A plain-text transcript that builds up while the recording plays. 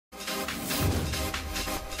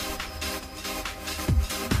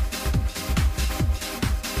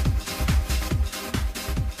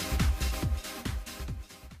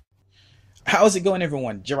How's it going,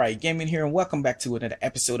 everyone? Jirai Gaming here, and welcome back to another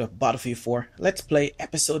episode of Battlefield 4. Let's play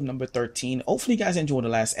episode number 13. Hopefully you guys enjoyed the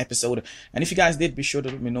last episode, and if you guys did, be sure to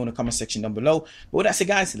let me know in the comment section down below. But with that said,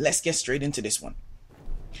 guys, let's get straight into this one.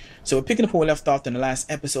 So we're picking up where we left off in the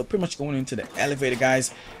last episode, pretty much going into the elevator,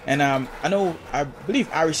 guys. And I believe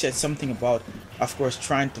Irish said something about, of course,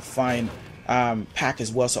 trying to find Pack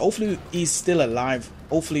as well. So hopefully he's still alive.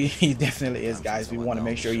 Hopefully he definitely is, guys. We want to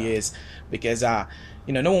make sure he is, because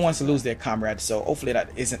you know, no one wants to lose their comrade. So hopefully that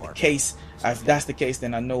isn't the case. If that's the case,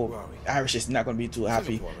 then I know Irish is not going to be too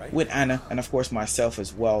happy with Anna, and of course myself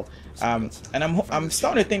as well. And I'm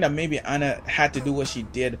starting to think that maybe Anna had to do what she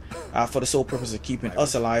did for the sole purpose of keeping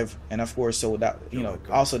us alive, and of course so that, you know,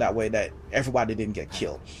 also that way that everybody didn't get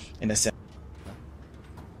killed in a sense.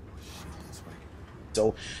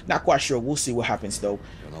 So not quite sure. We'll see what happens though.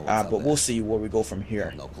 But we'll see where we go from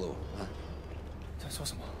here. No clue.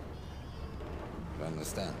 You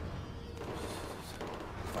understand?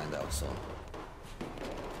 Find out soon.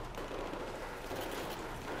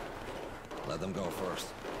 Let them go first.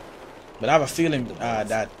 But I have a feeling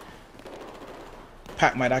that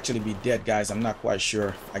Pac might actually be dead, guys. I'm not quite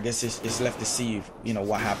sure. I guess it's left to see, you know,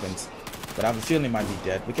 what happens. But I have a feeling he might be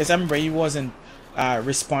dead, because I remember he wasn't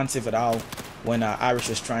responsive at all when Irish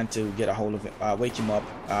was trying to get a hold of it, wake him up.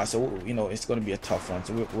 So, you know, it's going to be a tough one.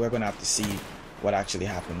 So we're going to have to see what actually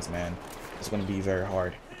happens, man. It's going to be very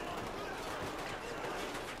hard.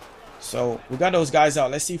 So we got those guys out.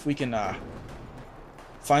 Let's see if we can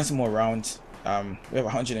find some more rounds. We have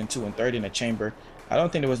 102 and 30 in the chamber. I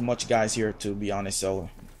don't think there was much guys here, to be honest, so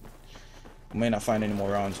we may not find any more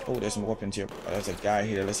rounds. Oh, there's some weapons here. Oh, there's a guy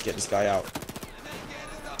here. Let's get this guy out.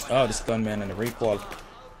 Oh, this gunman and the recoil.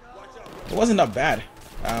 It wasn't that bad,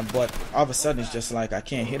 but all of a sudden it's just like I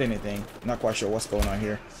can't hit anything. I'm not quite sure what's going on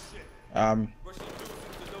here.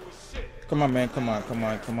 Come on, man. Come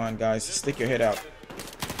on, guys. Stick your head out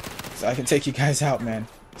so I can take you guys out, man.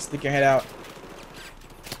 Stick your head out.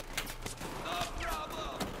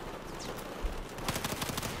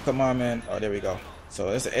 Come on, man. Oh, there we go. So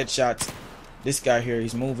there's a headshot. This guy here,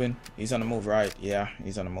 he's moving. He's on the move, right? Yeah,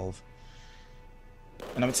 he's on the move.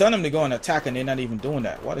 And I'm telling them to go and attack, and they're not even doing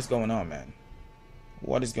that. What is going on, man?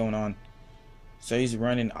 What is going on? So he's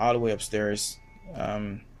running all the way upstairs.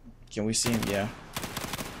 Can we see him? Yeah.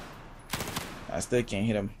 I still can't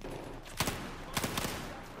hit him.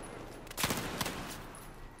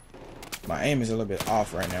 My aim is a little bit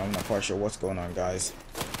off right now. I'm not quite sure what's going on, guys.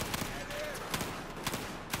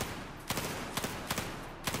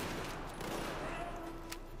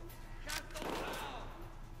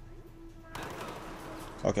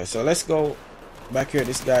 Okay, so let's go back here.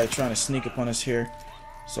 This guy trying to sneak upon us here.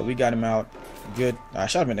 So we got him out. Good. I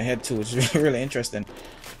shot him in the head too. It's really interesting.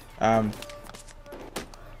 I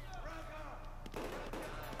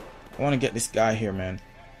want to get this guy here, man,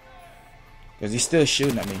 because he's still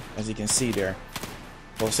shooting at me, as you can see there.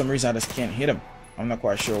 But for some reason I just can't hit him. I'm not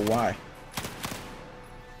quite sure why.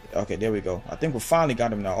 Okay, there we go. I think we finally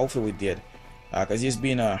got him now. Hopefully we did, because he's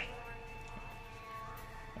being a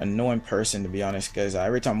annoying person, to be honest, because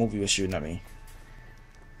every time movie was shooting at me.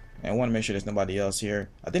 And I want to make sure there's nobody else here.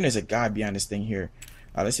 I think there's a guy behind this thing here.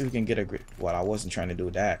 Let's see if we can get a well, I wasn't trying to do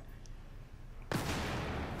that.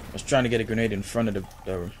 I was trying to get a grenade in front of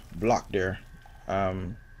the block there.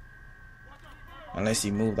 Unless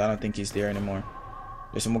he moved. I don't think he's there anymore.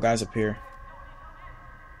 There's some more guys up here.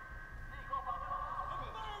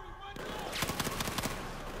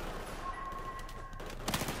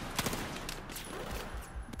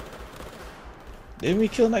 Didn't we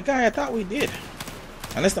kill that guy? I thought we did.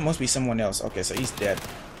 Unless there must be someone else. Okay, so he's dead.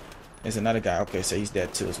 There's another guy. Okay, so he's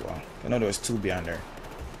dead too as well. I know there was two behind there.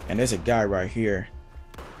 And there's a guy right here.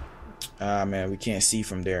 Man, we can't see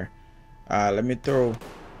from there. Let me throw...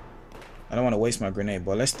 I don't want to waste my grenade,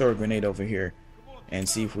 but let's throw a grenade over here and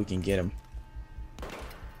see if we can get him.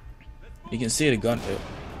 You can see the gun.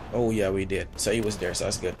 Oh, yeah, we did. So he was there, so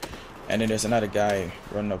that's good. And then there's another guy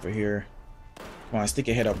running over here. Come on, stick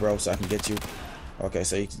your head up, bro, so I can get you. Okay,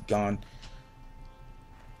 so he's gone.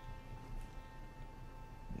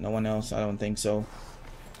 No one else? I don't think so.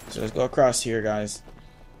 So let's go across here, guys.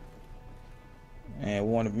 And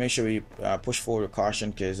we want to make sure we push forward with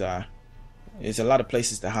caution, because there's a lot of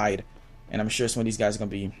places to hide. And I'm sure some of these guys are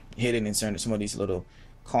going to be hidden in some of these little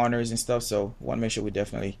corners and stuff. So we want to make sure we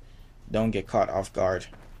definitely don't get caught off guard,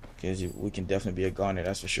 because we can definitely be a goner,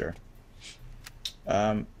 that's for sure.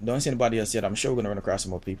 Don't see anybody else yet. I'm sure we're going to run across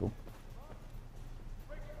some more people.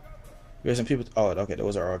 There's some people. Oh, okay,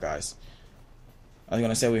 those are our guys. I was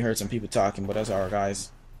going to say we heard some people talking, but those are our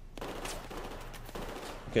guys.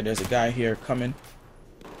 Okay, there's a guy here coming.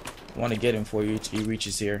 I want to get him for you. He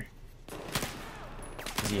reaches here.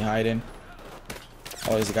 Is he hiding?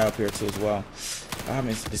 Oh, there's a guy up here too as well. I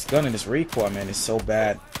mean, this gun and this recoil, man, is so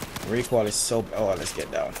bad. The recoil is so... Oh, let's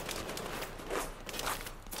get down.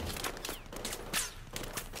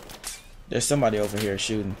 There's somebody over here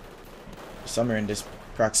shooting. Somewhere in this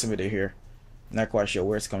proximity here. Not quite sure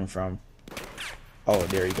where it's coming from. Oh,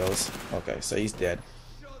 there he goes. Okay, so he's dead.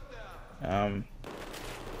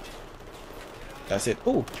 That's it.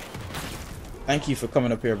 Ooh. Thank you for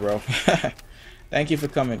coming up here, bro. Thank you for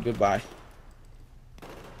coming. Goodbye.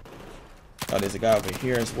 Oh, there's a guy over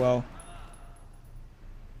here as well.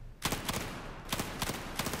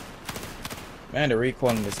 Man, the recoil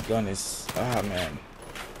on this gun is... Ah, man.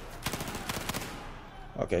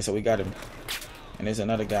 Okay, so we got him. And there's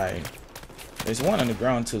another guy. There's one on the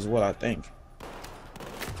ground too as well, I think.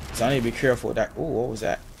 So I need to be careful with that. Ooh, what was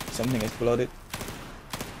that? Something exploded.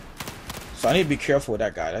 So I need to be careful with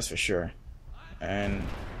that guy, that's for sure. And...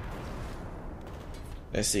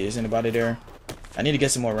 let's see, is anybody there? I need to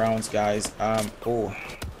get some more rounds, guys. Oh.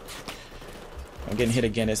 I'm getting hit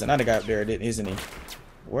again. There's another guy up there, isn't he?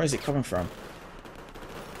 Where is it coming from?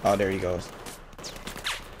 Oh, there he goes.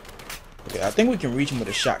 Okay, I think we can reach him with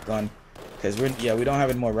a shotgun. Because we don't have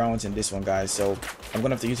any more rounds in this one, guys. So I'm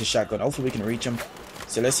gonna have to use a shotgun. Hopefully we can reach him.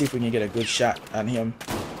 So let's see if we can get a good shot on him.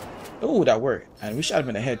 Oh, that worked. And we shot him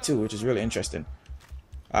in the head too, which is really interesting.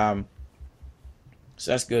 So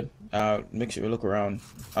that's good. Make sure we look around.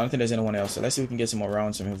 I don't think there's anyone else. So let's see if we can get some more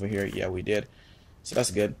rounds from over here. Yeah, we did. So that's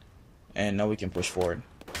good. And now we can push forward.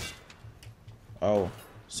 Oh,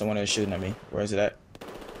 someone is shooting at me. Where is it at?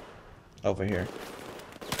 Over here.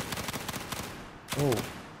 Oh,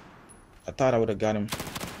 I thought I would have got him,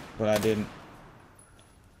 but I didn't.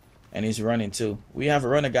 And he's running too. We have a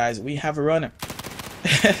runner, guys. We have a runner.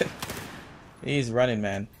 He's running,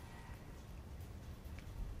 man.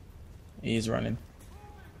 He's running.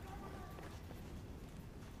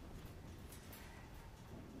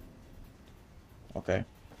 Okay.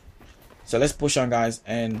 So let's push on, guys.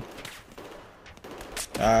 And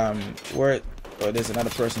where? Oh, there's another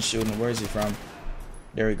person shooting. Where is he from?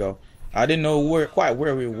 There we go. I didn't know quite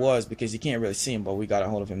where he was because you can't really see him, but we got a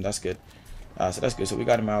hold of him. That's good. So that's good. So we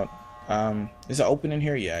got him out. Is it open in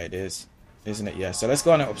here? Yeah, it is. Isn't it? Yeah. So let's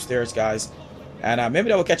go on upstairs, guys. And maybe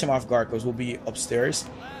that will catch him off guard because we'll be upstairs.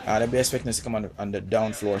 They'll be expecting us to come on the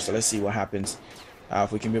down floor. So let's see what happens.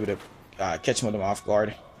 If we can be able to catch them off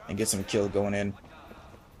guard and get some kill going in.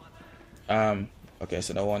 Okay,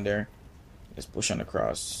 so no one there. Let's push on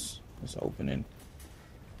across. It's opening.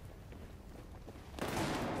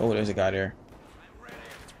 Oh, there's a guy there.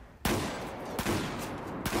 I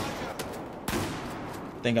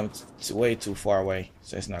think I'm way too far away,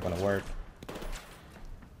 so it's not gonna work.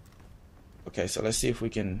 Okay, so let's see if we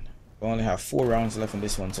can. We only have 4 rounds left in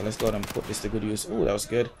this one, so let's go ahead and put this to good use. Oh, that was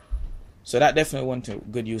good. So that definitely went to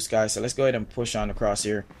good use, guys. So let's go ahead and push on across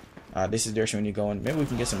here. This is the direction we need going. Maybe we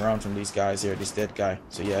can get some rounds from these guys here. This dead guy.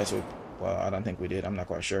 So yeah, so well, I don't think we did. I'm not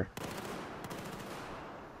quite sure.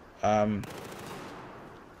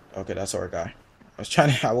 Okay, that's our guy. I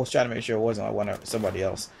was trying to make sure it wasn't somebody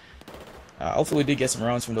else. Hopefully we did get some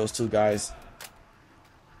rounds from those 2 guys.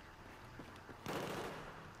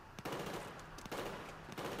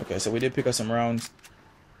 Okay, so we did pick up some rounds.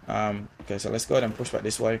 Okay, so let's go ahead and push back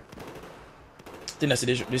this way. I think that's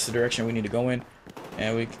this is the direction we need to go in.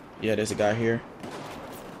 And yeah, there's a guy here.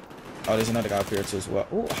 Oh, there's another guy up here too as well.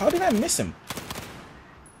 Oh, how did I miss him?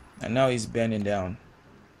 And now he's bending down.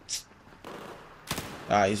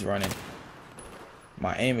 Ah, he's running.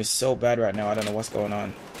 My aim is so bad right now. I don't know what's going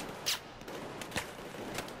on.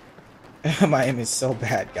 My aim is so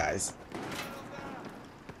bad, guys.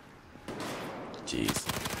 Jeez.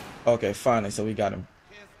 Okay, finally, so we got him.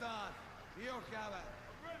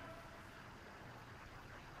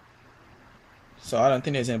 So I don't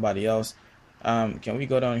think there's anybody else. Can we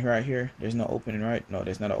go down here right here? There's no opening, right? No,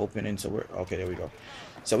 there's not an opening, so we're okay, there we go.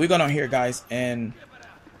 So we go down here, guys, and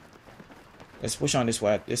let's push on this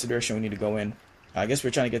way. This is the direction we need to go in. I guess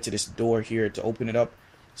we're trying to get to this door here to open it up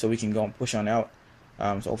so we can go and push on out.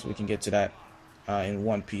 So hopefully we can get to that in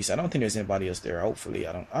one piece. I don't think there's anybody else there. Hopefully,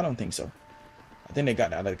 I don't think so. I think they got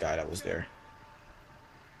the other guy that was there.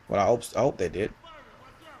 Well, I hope they did.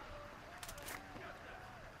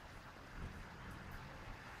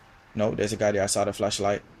 No, there's a guy there. I saw the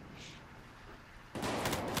flashlight.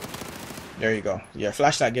 There you go. Yeah,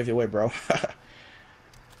 flashlight gave you away, bro.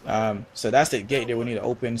 So that's the gate that we need to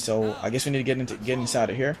open. So I guess we need to get inside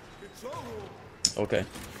of here. Okay.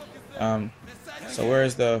 So where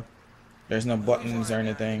is the? There's no buttons or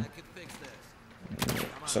anything.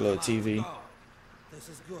 It's a little TV.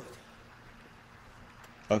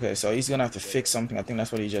 Okay, so he's gonna have to fix something. I think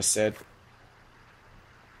that's what he just said.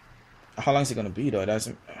 How long is it gonna be though? That's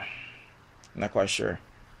I'm not quite sure.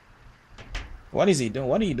 What is he doing?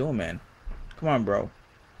 What are you doing, man? Come on, bro.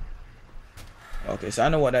 Okay, so I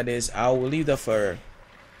know what that is. I will leave that for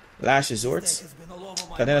last resorts.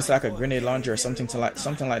 Cause then it's like a grenade launcher or something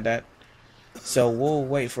like that. So we'll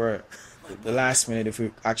wait for the last minute. If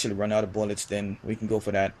we actually run out of bullets, then we can go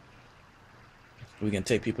for that. We can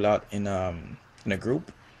take people out in a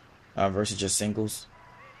group versus just singles.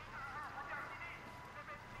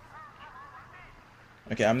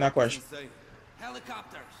 Okay, I'm not quite sure.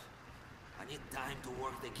 Helicopters. I need time to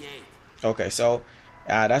work the gate. Okay, so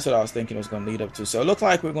that's what I was thinking it was going to lead up to. So it looks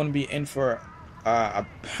like we're going to be in for a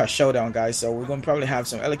showdown, guys. So we're going to probably have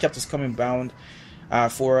some helicopters coming bound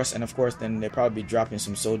for us, and of course, then they'll probably be dropping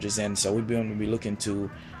some soldiers in. So we're going to be looking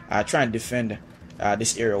to try and defend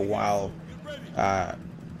this area while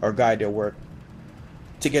our guy their work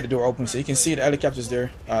to get the door open. So you can see the helicopters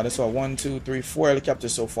there. That's what 1, 2, 3, 4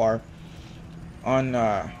 helicopters so far on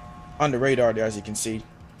the radar there, as you can see.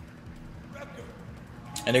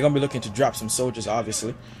 And they're gonna be looking to drop some soldiers,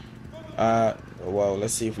 obviously. Well,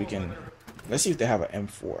 let's see if we can. Let's see if they have an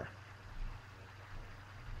M4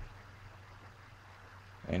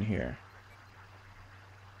 in here.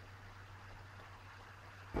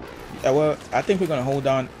 Well, I think we're gonna hold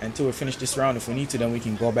on until we finish this round. If we need to, then we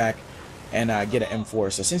can go back and get an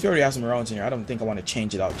M4. So since we already have some rounds in here, I don't think I want to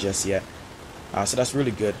change it out just yet. So that's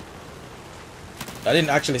really good. I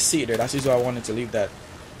didn't actually see it there. That's usually why I wanted to leave that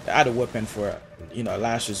added weapon for, you know,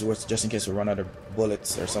 last resort, just in case we run out of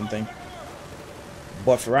bullets or something.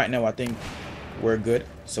 But for right now, I think we're good.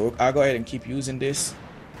 So I'll go ahead and keep using this,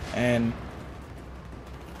 and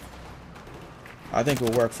I think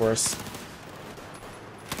it'll work for us.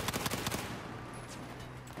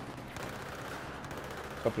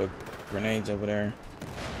 Couple of grenades over there.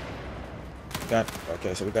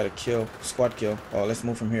 Okay, so we got a kill, squad kill. Oh, let's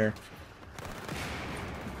move from here.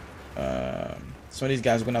 Some of these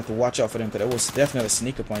guys are gonna have to watch out for them, because they will definitely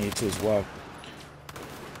sneak up on you too as well.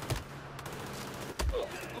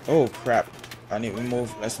 Oh crap! I need to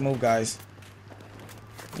move. Let's move, guys.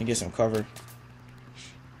 Let me get some cover.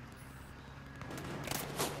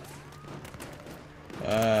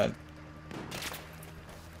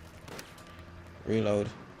 Reload.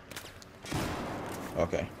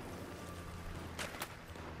 Okay.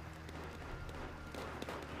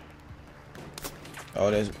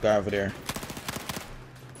 Oh, there's a guy over there.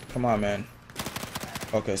 Come on, man.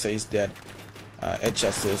 Okay, so he's dead.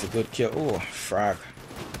 Headshot is a good kill. Oh, frag.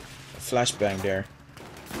 Flashbang there.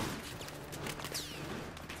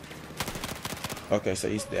 Okay, so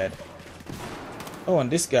he's dead. Oh,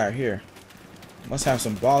 and this guy here must have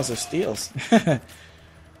some balls of steels.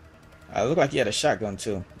 I look like he had a shotgun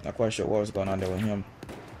too. Not quite sure what was going on there with him.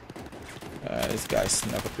 This guy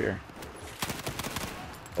snuck up here.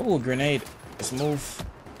 Oh, grenade. Let's move.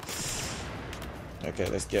 Okay,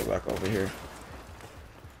 let's get back over here.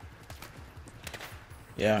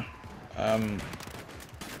 Yeah.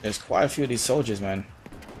 There's quite a few of these soldiers, man.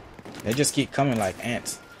 They just keep coming like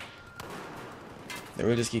ants. They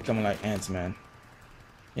really just keep coming like ants, man.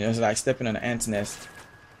 You know, it's like stepping on an ant's nest.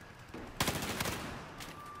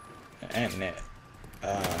 An ant net.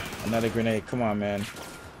 Another grenade. Come on, man.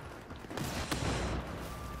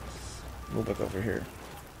 Move back over here.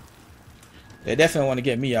 They definitely want to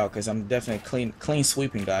get me out, because I'm definitely clean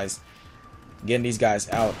sweeping, guys. Getting these guys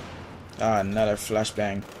out. Another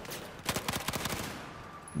flashbang.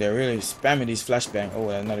 They're really spamming these flashbang. Oh,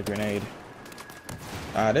 another grenade.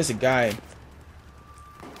 There's a guy.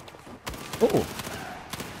 Oh,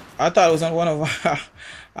 I thought it was on one of our.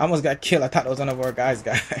 I almost got killed. I thought it was one of our guys.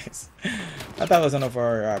 I thought it was one of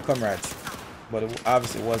our comrades, but it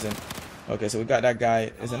obviously wasn't. Okay, so we got that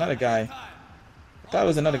guy. There's another guy. I thought it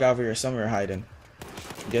was another guy over here somewhere hiding.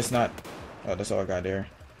 Guess not. Oh, that's all I got there.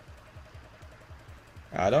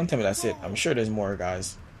 Don't tell me that's it. I'm sure there's more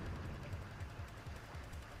guys.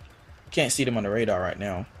 Can't see them on the radar right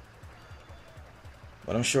now,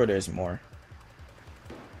 but I'm sure there's more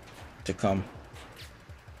to come.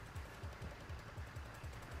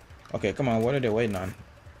 Okay, come on. What are they waiting on?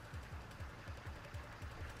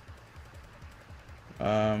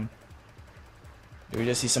 Did we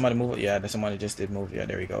just see somebody move? Yeah, there's somebody just did move. Yeah,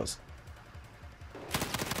 there he goes.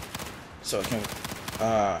 So can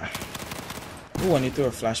ooh, and he threw a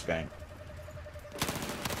flashbang.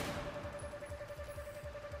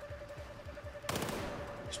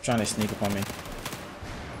 He's trying to sneak up on me.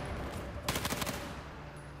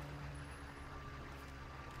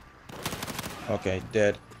 Okay,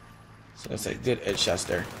 dead. So that's a good headshots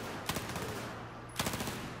there.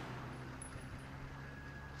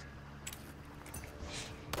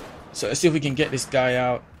 So let's see if we can get this guy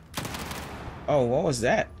out. Oh, what was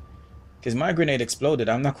that? Because my grenade exploded.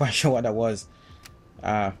 I'm not quite sure what that was.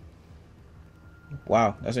 Wow,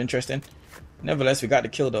 that's interesting. Nevertheless, we got the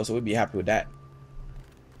kill though, so we'll be happy with that.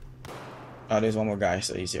 Oh, there's one more guy,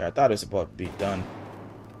 so he's here. I thought it was about to be done.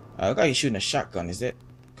 Look like he's shooting a shotgun, is it?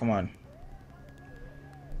 Come on.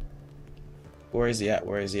 Where is he at?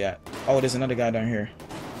 Where is he at? Oh, there's another guy down here.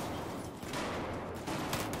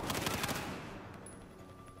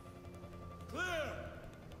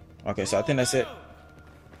 Okay, so I think that's it.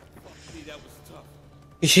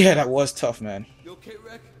 Yeah, that was tough, man. You okay,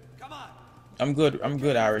 Rick? Come on. I'm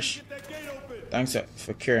good, Irish. Thanks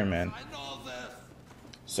for caring, man. I know this.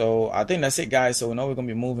 So I think that's it, guys. So now we're gonna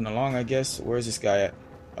be moving along, I guess. Where's this guy at?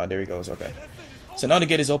 Oh, there he goes. Okay. So now the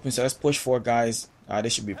gate is open, so let's push forward, guys.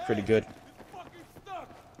 This should be pretty good.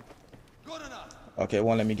 Good enough. Okay, it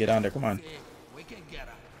won't let me get on there. Come on. Okay, we can get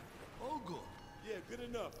her. Oh, good. Yeah, good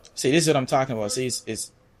enough. See, this is what I'm talking about. See,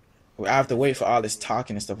 it's I have to wait for all this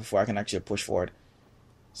talking and stuff before I can actually push forward.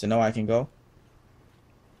 So now I can go.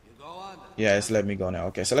 You go on. Yeah, it's letting me go now.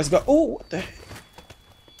 Okay, so let's go. Oh, what the heck?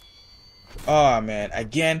 Oh, man.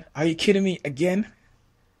 Again? Are you kidding me? Again?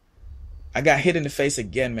 I got hit in the face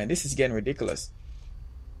again, man. This is getting ridiculous.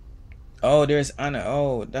 Oh, there's Anna.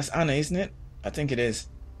 Oh, that's Anna, isn't it? I think it is.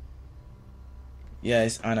 Yeah,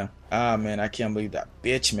 it's Anna. Ah, man, I can't believe that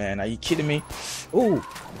bitch, man. Are you kidding me? Ooh.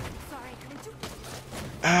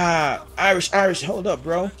 Ah, Irish, hold up,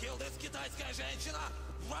 bro. Kill this китайская женщина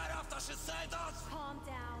right after she said us. Calm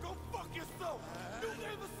down. Go fuck yourself. You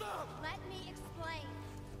gave us up. Let me explain.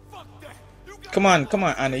 Fuck that. You got Come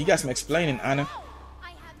on, Anna. You got some explaining, Anna. No!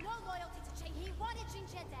 I have no loyalty to Cheng. He wanted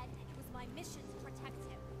Jingjie dead. It was my mission to protect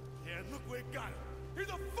him. Yeah, look where it got him. He's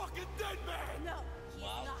a fucking dead man. No, he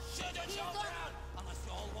Well, is not. shut your He is mouth on- down. Unless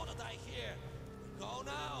you all want to die here. Go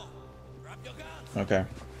now. Grab your guns. Okay.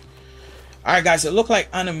 Alright, guys, it looked like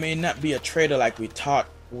Anna may not be a traitor like we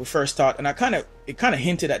first thought, and it kind of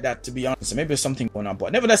hinted at that, to be honest. So maybe there's something going on,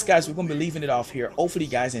 but nevertheless, guys, we're gonna be leaving it off here. Hopefully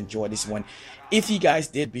you guys enjoyed this one. If you guys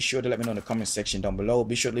did, be sure to let me know in the comment section down below.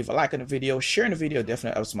 Be sure to leave a like on the video, sharing the video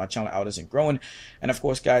definitely helps my channel out and growing. And of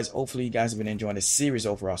course, guys, hopefully you guys have been enjoying this series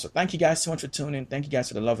overall. So thank you guys so much for tuning in. Thank you guys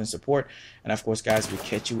for the love and support, and of course, guys, we'll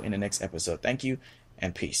catch you in the next episode. Thank you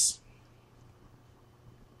and peace.